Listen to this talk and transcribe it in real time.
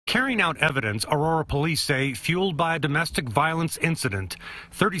Carrying out evidence, Aurora police say, fueled by a domestic violence incident,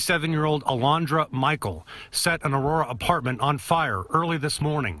 37-year-old Alondra Michael set an Aurora apartment on fire early this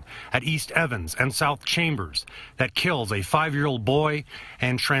morning at East Evans and South Chambers that kills a 5-year-old boy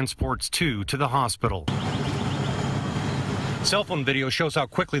and transports 2 to the hospital. Cell phone video shows how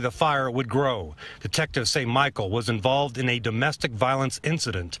quickly the fire would grow. Detectives say Michael was involved in a domestic violence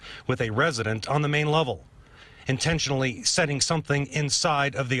incident with a resident on the main level, intentionally setting something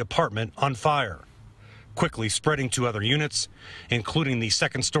inside of the apartment on fire, quickly spreading to other units, including the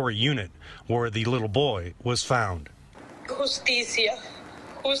second-story unit where the little boy was found. Justicia.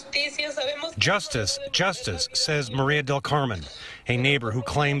 Justice, says Maria del Carmen, a neighbor who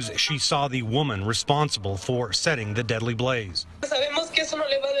claims she saw the woman responsible for setting the deadly blaze.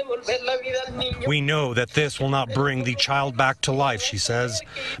 We know that this will not bring the child back to life, she says,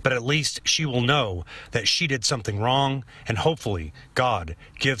 but at least she will know that she did something wrong, and hopefully God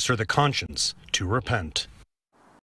gives her the conscience to repent.